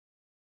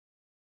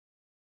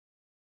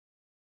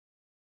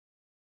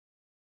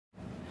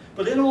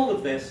But in all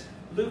of this,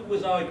 Louk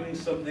was arguing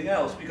something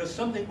else, because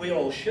something we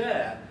all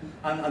share,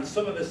 and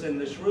some of us in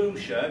this room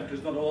share,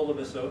 because not all of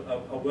us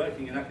are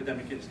working in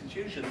academic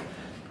institutions,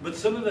 but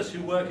some of us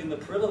who work in the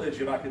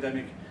privilege of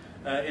academic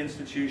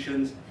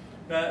institutions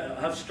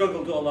have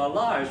struggled all our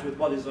lives with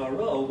what is our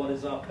role, what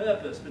is our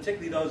purpose,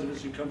 particularly those of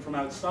us who come from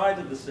outside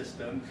of the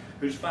system,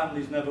 whose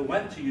families never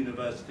went to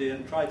university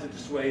and tried to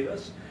dissuade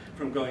us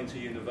from going to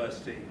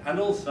university, and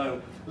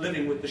also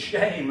living with the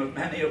shame of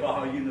many of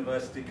our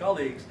university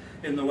colleagues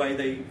in the way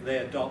they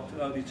adopt,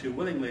 only too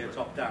willingly, a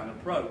top-down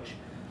approach.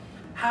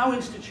 How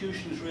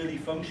institutions really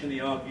function,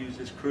 he argues,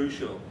 is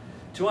crucial.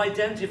 To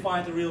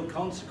identify the real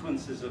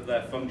consequences of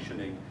their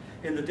functioning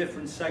in the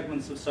different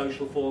segments of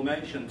social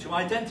formation, to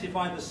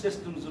identify the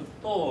systems of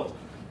thought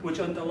which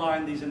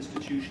underline these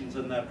institutions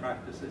and their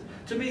practices.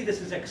 To me,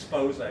 this is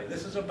expose.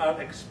 This is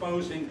about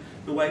exposing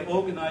the way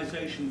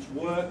organizations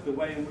work, the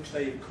way in which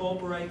they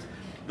incorporate,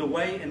 the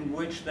way in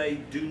which they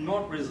do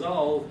not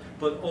resolve,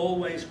 but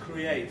always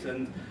create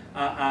and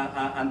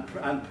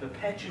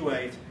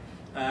perpetuate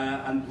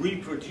and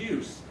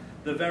reproduce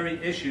the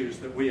very issues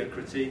that we are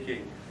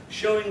critiquing.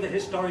 Showing the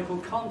historical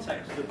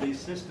context of these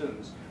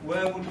systems.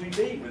 Where would we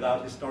be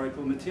without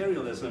historical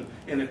materialism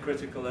in a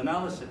critical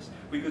analysis?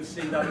 We could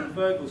see that in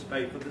Fergal's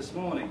paper this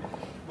morning,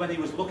 when he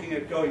was looking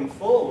at going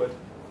forward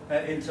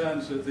in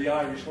terms of the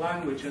Irish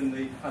language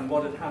and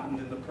what had happened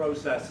in the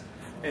process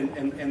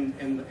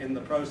in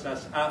the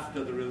process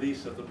after the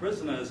release of the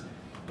prisoners.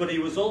 But he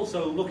was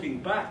also looking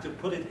back to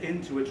put it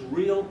into its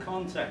real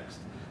context,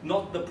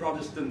 not the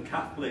Protestant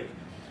Catholic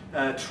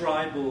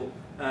tribal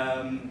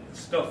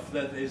stuff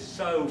that is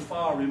so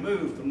far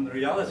removed from the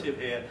reality of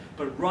here,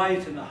 but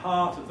right in the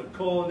heart of the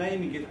core,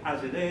 naming it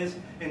as it is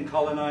in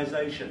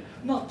colonisation.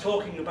 Not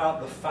talking about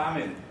the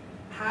famine.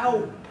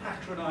 How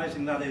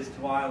patronising that is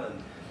to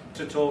Ireland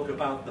to talk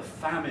about the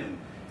famine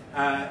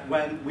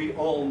when we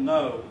all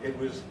know it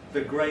was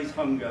the Great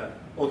Hunger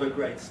or the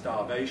Great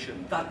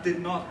Starvation. That did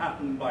not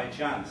happen by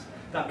chance.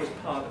 That was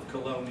part of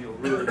colonial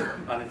rule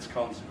and its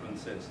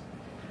consequences.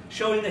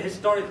 Showing the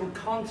historical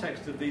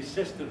context of these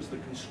systems, the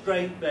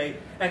constraint they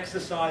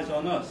exercise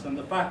on us, and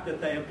the fact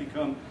that they have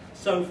become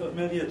so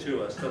familiar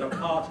to us, that are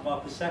part of our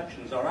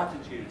perceptions, our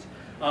attitudes,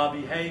 our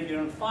behaviour,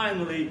 and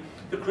finally,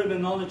 the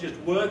criminologist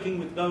working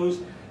with those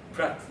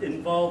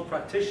involved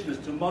practitioners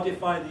to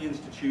modify the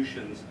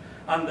institutions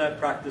and their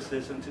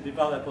practices and to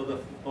develop other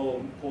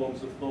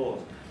forms of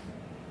thought.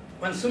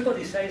 When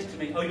somebody says to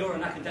me, oh, you're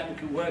an academic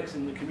who works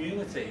in the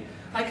community,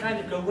 I kind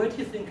of go, where do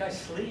you think I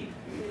sleep?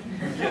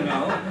 You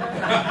know?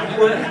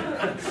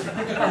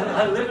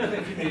 I live in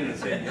the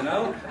community, you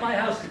know? My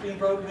house has been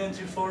broken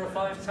into 4 or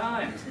 5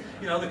 times.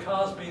 You know, the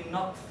car's been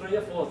knocked 3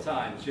 or 4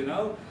 times, you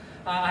know?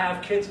 I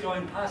have kids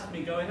going past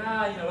me going, you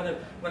know,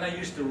 when I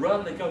used to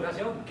run, they go, I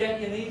say, oh, get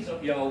your knees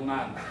up, you old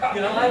man.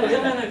 You know, I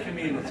live in a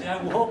community.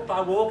 I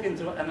walk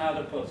into and out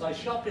of pubs. I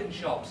shop in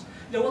shops.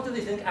 You know, what do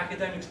they think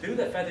academics do?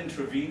 They're fed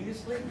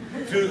intravenously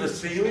through the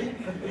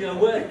ceiling, you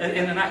know,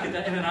 in an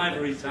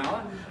ivory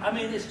tower. I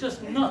mean, it's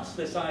just nuts,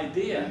 this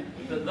idea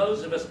that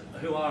those of us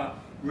who are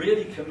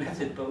really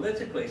committed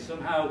politically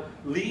somehow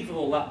leave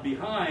all that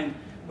behind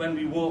when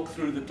we walk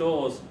through the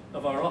doors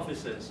of our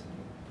offices.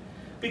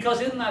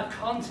 Because in that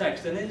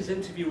context, and in his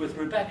interview with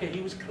Rebecca,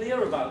 he was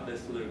clear about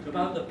this, Louk,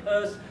 about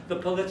the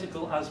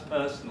political as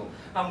personal.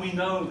 And we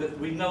know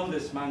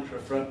this mantra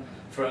from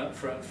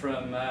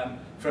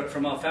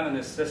our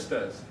feminist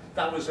sisters.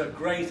 That was a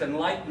great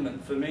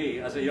enlightenment for me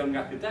as a young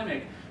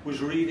academic,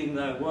 was reading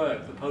their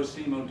work, the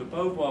post-Simone de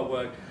Beauvoir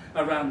work,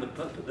 around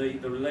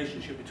the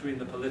relationship between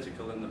the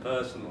political and the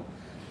personal.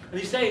 And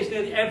he says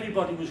nearly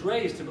everybody was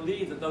raised to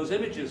believe that those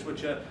images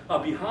which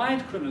are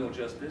behind criminal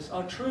justice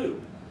are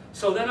true.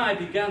 So then I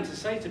began to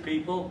say to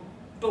people,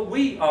 but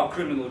we are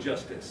criminal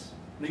justice.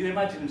 And you can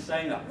imagine him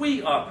saying that.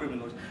 We are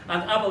criminal justice.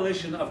 And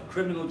abolition of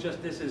criminal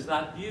justice is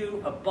that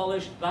you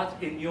abolish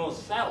that in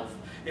yourself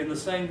in the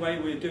same way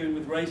we're doing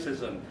with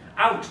racism.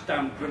 Out,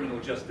 damn criminal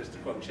justice, to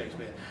quote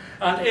Shakespeare.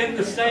 And in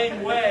the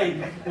same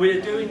way we're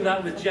doing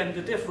that with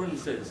gender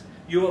differences.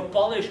 You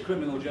abolish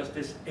criminal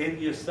justice in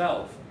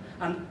yourself.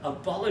 And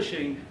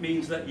abolishing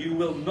means that you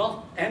will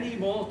not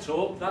anymore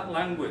talk that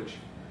language.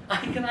 I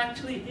can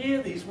actually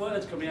hear these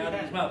words coming out of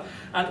his mouth.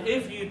 And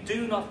if you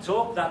do not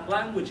talk that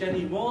language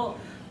anymore,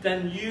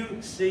 then you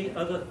see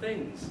other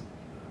things.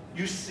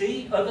 You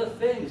see other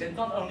things. It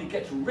not only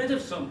gets rid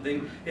of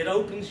something, it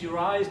opens your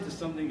eyes to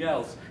something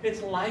else.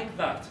 It's like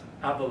that,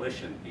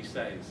 abolition, he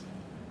says.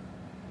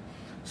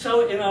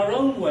 So in our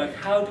own work,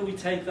 how do we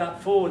take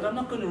that forward? I'm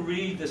not going to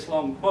read this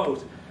long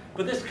quote,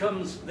 but this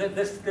comes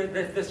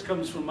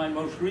from my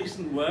most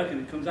recent work, and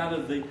it comes out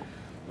of the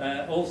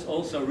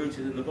also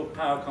rooted in the book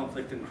Power,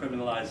 Conflict and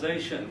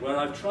Criminalization, where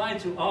I've tried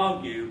to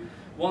argue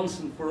once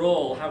and for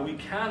all how we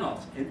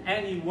cannot in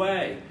any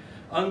way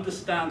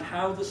understand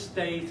how the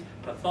state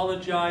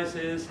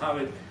pathologizes, how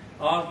it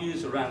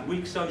argues around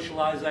weak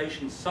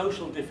socialization,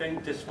 social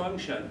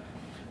dysfunction,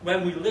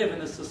 when we live in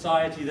a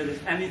society that is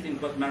anything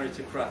but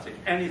meritocratic,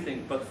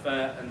 anything but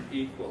fair and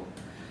equal.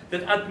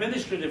 that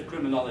administrative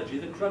criminology,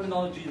 the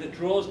criminology that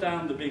draws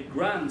down the big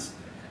grants,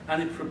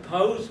 and it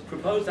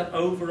proposed that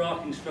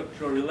overarching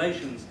structural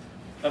relations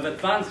of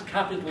advanced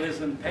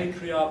capitalism,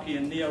 patriarchy,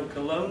 and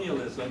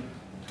neo-colonialism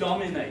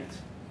dominate,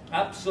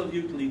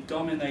 absolutely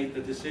dominate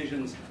the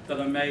decisions that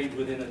are made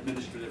within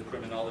administrative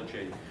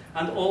criminology.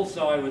 And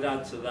also, I would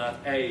add to that,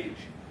 age.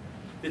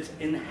 It's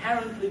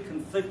inherently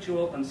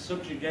conflictual and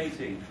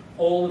subjugating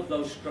all of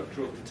those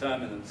structural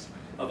determinants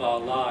of our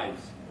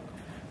lives.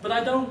 But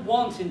I don't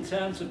want, in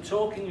terms of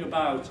talking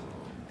about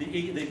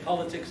the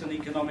politics and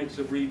economics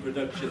of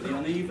reproduction, the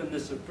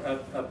unevenness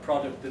of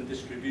product and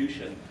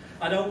distribution,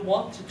 I don't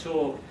want to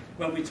talk,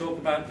 when we talk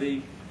about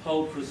the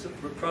whole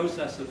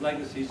process of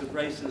legacies of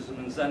racism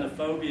and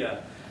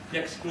xenophobia, the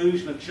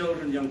exclusion of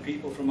children, young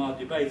people from our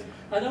debates,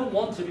 I don't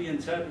want to be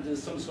interpreted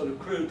as some sort of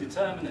crude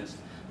determinist.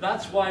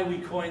 That's why we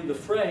coined the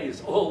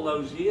phrase all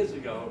those years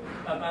ago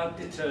about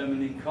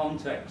determining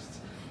contexts.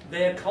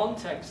 They're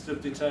contexts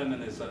of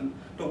determinism,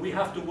 but we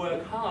have to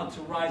work hard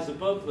to rise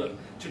above them,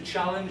 to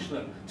challenge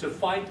them, to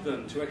fight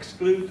them, to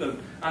exclude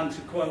them, and to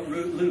quote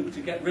Louk,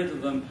 to get rid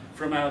of them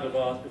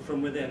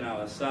from within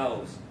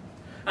ourselves.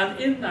 And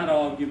in that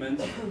argument,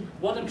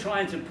 what I'm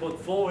trying to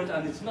put forward,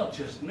 and it's not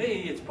just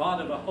me, it's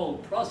part of a whole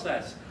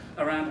process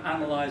around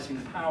analysing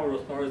power,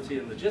 authority,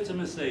 and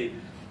legitimacy,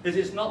 is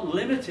it's not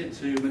limited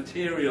to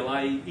material,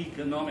 i.e.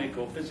 economic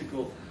or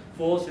physical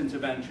force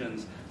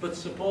interventions, but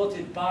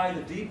supported by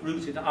the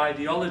deep-rooted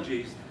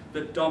ideologies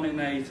that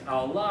dominate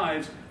our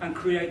lives and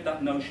create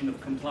that notion of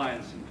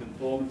compliance and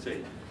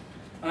conformity.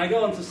 And I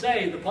go on to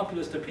say the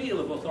populist appeal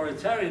of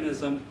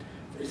authoritarianism,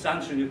 it's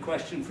answering a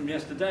question from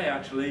yesterday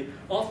actually,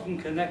 often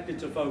connected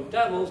to folk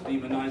devils,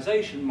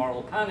 demonization,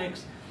 moral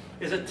panics,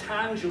 is a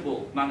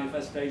tangible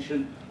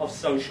manifestation of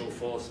social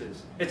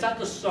forces. It's at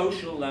the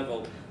social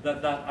level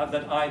that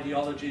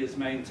ideology is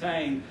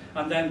maintained,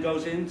 and then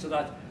goes into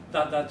that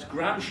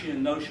Gramscian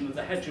notion of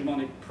the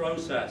hegemonic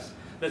process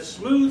that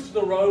smooths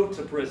the road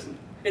to prison.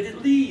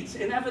 It leads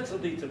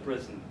inevitably to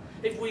prison.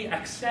 If we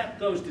accept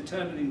those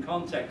determining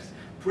contexts,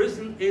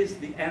 prison is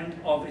the end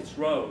of its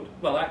road.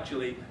 Well,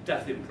 actually,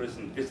 death in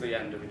prison is the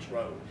end of its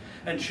road.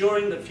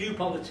 Ensuring that few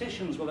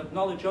politicians will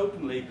acknowledge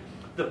openly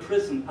the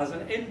prison as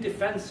an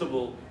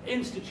indefensible,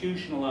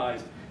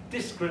 institutionalized,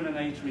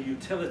 discriminatory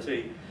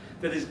utility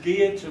that is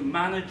geared to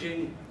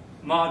managing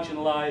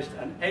marginalized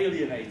and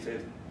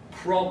alienated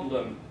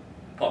problem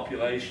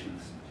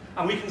populations.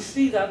 And we can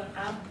see that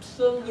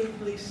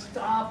absolutely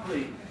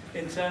starkly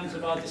in terms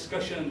of our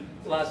discussion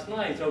last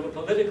night over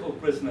political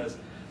prisoners.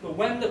 But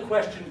when the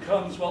question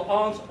comes, well,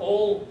 aren't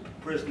all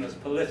prisoners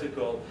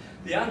political?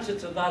 The answer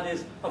to that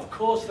is, of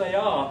course they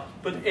are,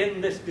 but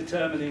in this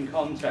determining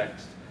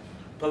context.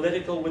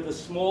 Political with a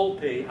small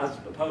p, as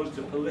opposed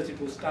to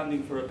political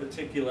standing for a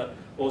particular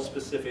or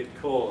specific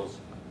cause.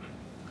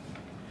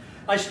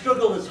 I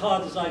struggled as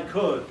hard as I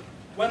could.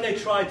 When they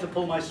tried to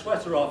pull my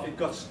sweater off, it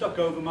got stuck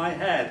over my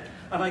head,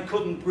 and I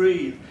couldn't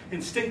breathe.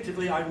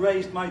 Instinctively, I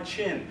raised my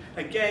chin.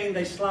 Again,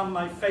 they slammed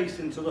my face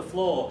into the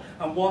floor,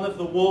 and one of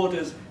the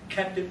warders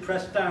kept it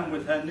pressed down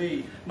with her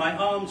knee. My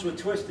arms were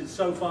twisted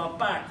so far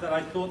back that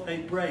I thought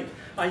they'd break.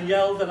 I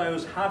yelled that I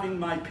was having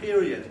my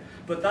period,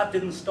 but that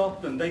didn't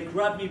stop them. They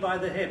grabbed me by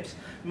the hips,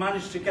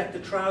 managed to get the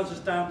trousers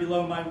down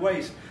below my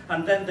waist,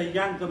 and then they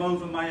yanked them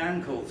over my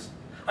ankles.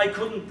 I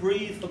couldn't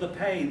breathe for the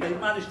pain. They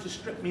managed to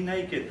strip me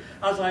naked.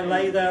 As I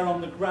lay there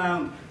on the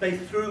ground, they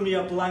threw me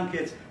a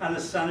blanket and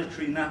a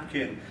sanitary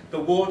napkin. The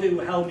warder who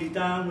held me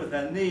down with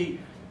her knee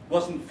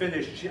wasn't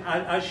finished.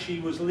 As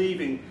she was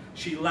leaving,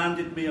 she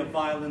landed me a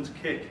violent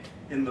kick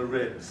in the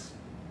ribs.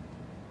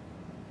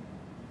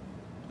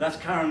 That's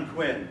Karen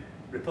Quinn,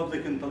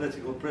 Republican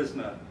political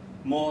prisoner,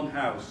 Morn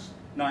House,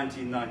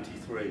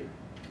 1993.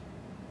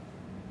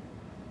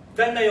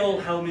 Then they all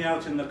held me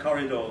out in the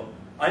corridor.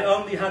 I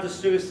only had a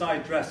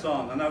suicide dress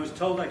on, and I was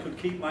told I could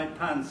keep my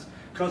pants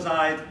because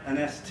I'd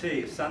an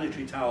ST, a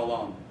sanitary towel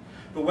on.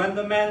 But when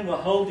the men were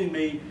holding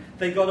me,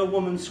 they got a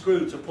woman's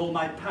screw to pull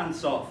my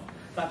pants off.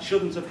 That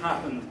shouldn't have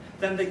happened.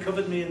 Then they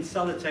covered me in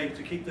sellotape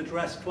to keep the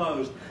dress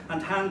closed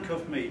and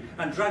handcuffed me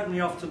and dragged me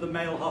off to the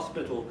male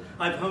hospital.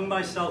 I've hung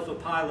myself a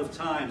pile of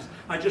times.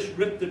 I just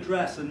rip the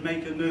dress and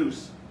make a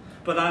noose.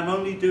 But I'm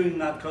only doing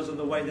that because of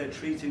the way they're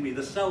treating me.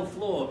 The cell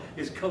floor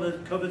is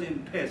covered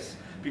in piss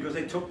because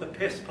they took the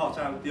piss pot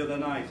out the other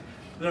night.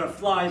 There are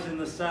flies in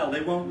the cell.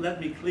 They won't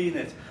let me clean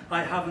it.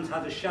 I haven't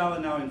had a shower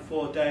now in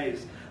 4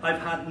 days. I've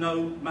had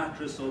no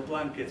mattress or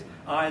blanket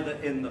either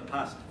in the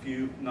past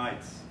few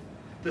nights.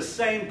 The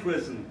same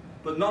prison,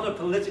 but not a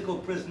political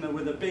prisoner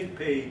with a big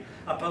P,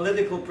 a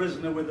political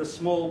prisoner with a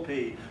small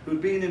p,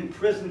 who'd been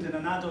imprisoned in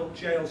an adult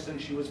jail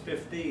since she was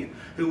 15,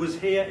 who was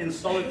here in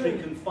solitary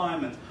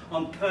confinement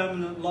on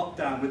permanent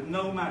lockdown with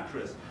no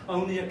mattress,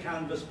 only a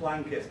canvas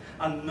blanket,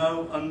 and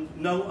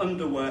no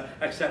underwear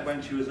except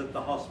when she was at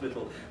the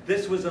hospital.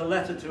 This was a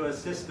letter to her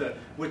sister,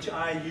 which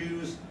I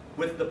used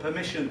with the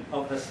permission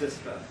of her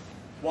sister.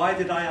 Why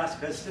did I ask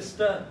her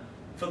sister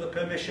for the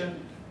permission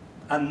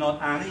and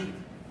not Annie?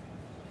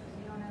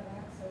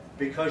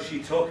 Because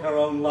she took her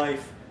own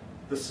life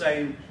the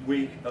same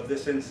week of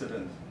this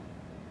incident.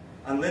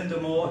 And Linda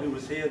Moore, who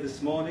was here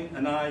this morning,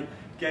 and I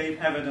gave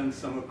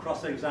evidence and were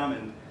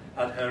cross-examined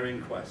at her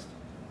inquest.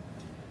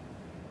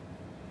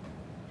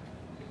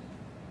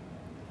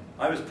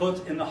 I was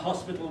put in the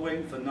hospital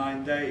wing for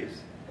 9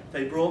 days.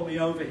 They brought me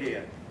over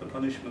here, the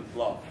punishment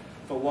block,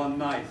 for one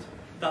night.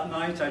 That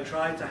night I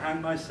tried to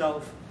hang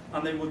myself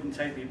and they wouldn't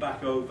take me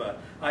back over.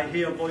 I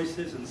hear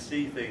voices and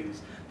see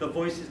things. The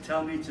voices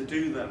tell me to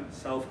do them,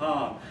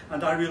 self-harm,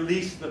 and I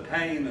release the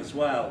pain as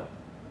well.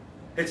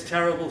 It's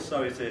terrible,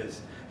 so it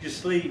is. You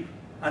sleep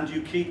and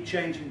you keep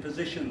changing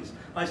positions.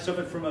 I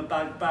suffered from a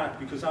bad back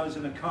because I was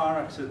in a car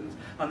accident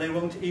and they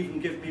won't even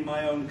give me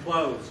my own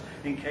clothes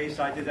in case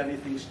I did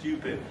anything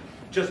stupid.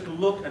 Just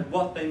look at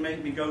what they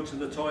make me go to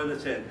the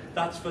toilet in.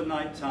 That's for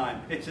night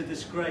time. It's a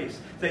disgrace.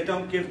 They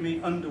don't give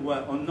me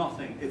underwear or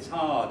nothing. It's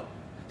hard.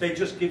 They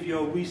just give you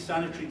a wee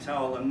sanitary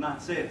towel and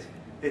that's it.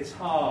 It's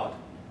hard.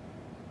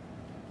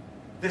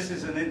 This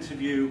is an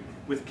interview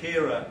with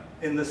Kira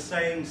in the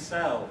same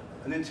cell.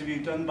 An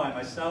interview done by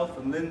myself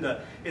and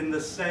Linda in the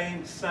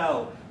same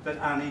cell that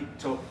Annie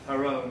took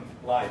her own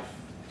life.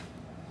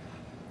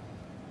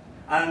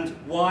 And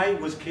why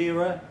was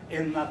Kira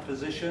in that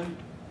position?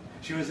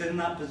 She was in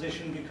that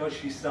position because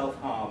she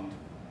self-harmed.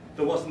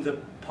 There wasn't a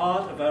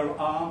part of her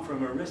arm from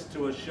her wrist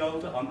to her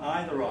shoulder on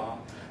either arm,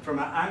 from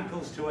her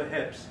ankles to her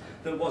hips,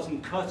 that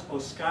wasn't cut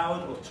or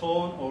scoured or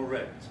torn or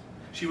ripped.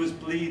 She was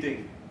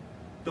bleeding.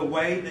 The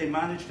way they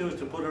managed to was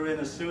to put her in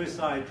a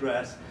suicide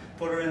dress,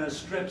 put her in a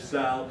strip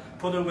cell,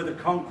 put her with a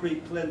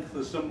concrete plinth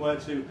or somewhere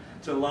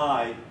to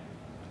lie,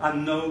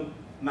 and no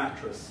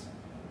mattress,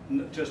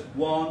 just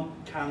one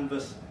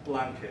canvas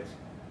blanket.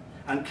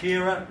 And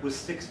Kira was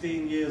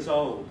 16 years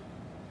old.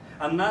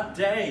 And that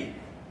day,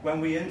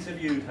 when we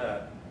interviewed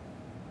her,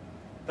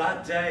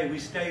 that day we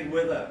stayed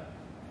with her,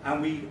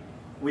 and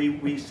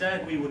we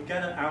said we would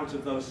get her out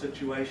of those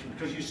situations,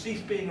 because you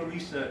cease being a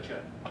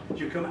researcher.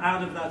 You come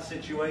out of that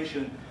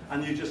situation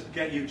and you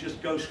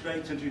just go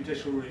straight to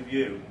judicial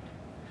review.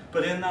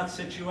 But in that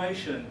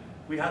situation,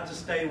 we had to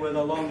stay with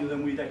her longer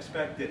than we'd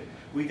expected.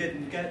 We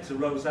didn't get to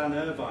Roseanne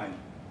Irvine,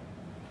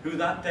 who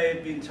that day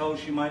had been told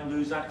she might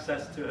lose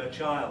access to her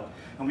child.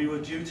 And we were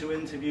due to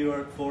interview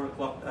her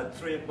at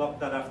 3 o'clock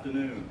that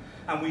afternoon.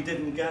 And we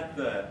didn't get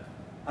there.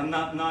 And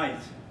that night,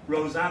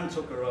 Roseanne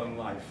took her own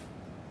life.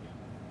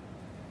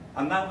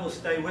 And that will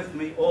stay with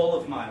me all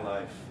of my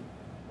life.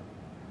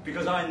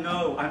 Because I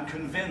know, I'm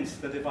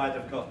convinced that if I'd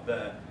have got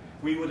there,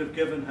 we would have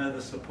given her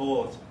the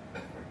support.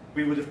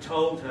 We would have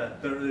told her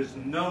there is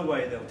no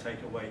way they'll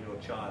take away your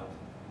child.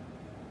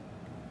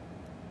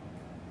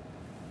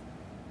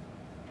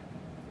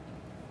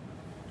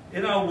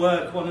 In our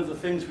work, one of the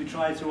things we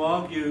try to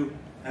argue,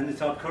 and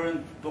it's our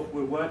current book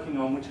we're working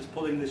on, which is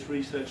pulling this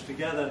research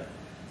together,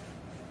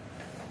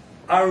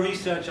 our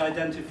research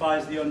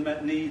identifies the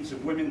unmet needs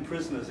of women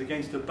prisoners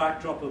against a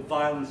backdrop of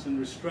violence and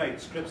restraint,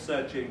 strip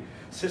searching,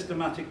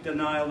 systematic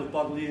denial of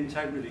bodily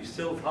integrity,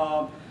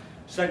 self-harm,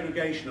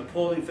 segregation,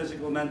 appalling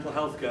physical and mental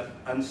health care,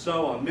 and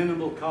so on,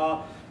 minimal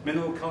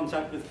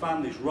contact with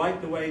families,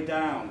 right the way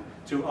down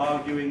to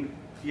arguing,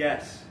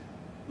 yes,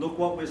 look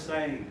what we're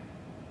saying.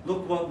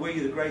 Look what we,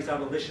 the great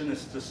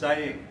abolitionists, are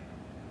saying.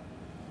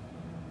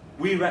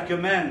 We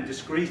recommend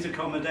discreet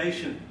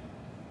accommodation,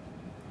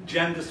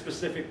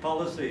 gender-specific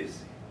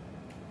policies,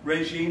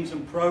 regimes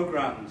and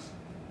programs.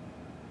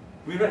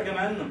 We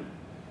recommend them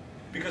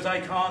because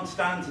I can't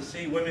stand to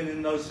see women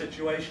in those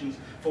situations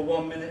for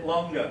 1 minute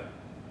longer.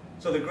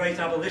 So the great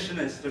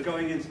abolitionists are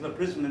going into the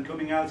prison and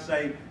coming out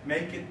saying,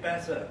 make it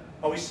better.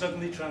 Are we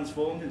suddenly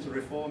transformed into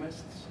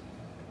reformists?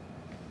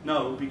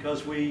 No,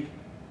 because we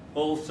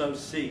also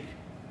seek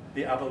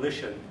the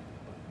abolition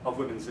of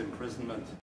women's imprisonment.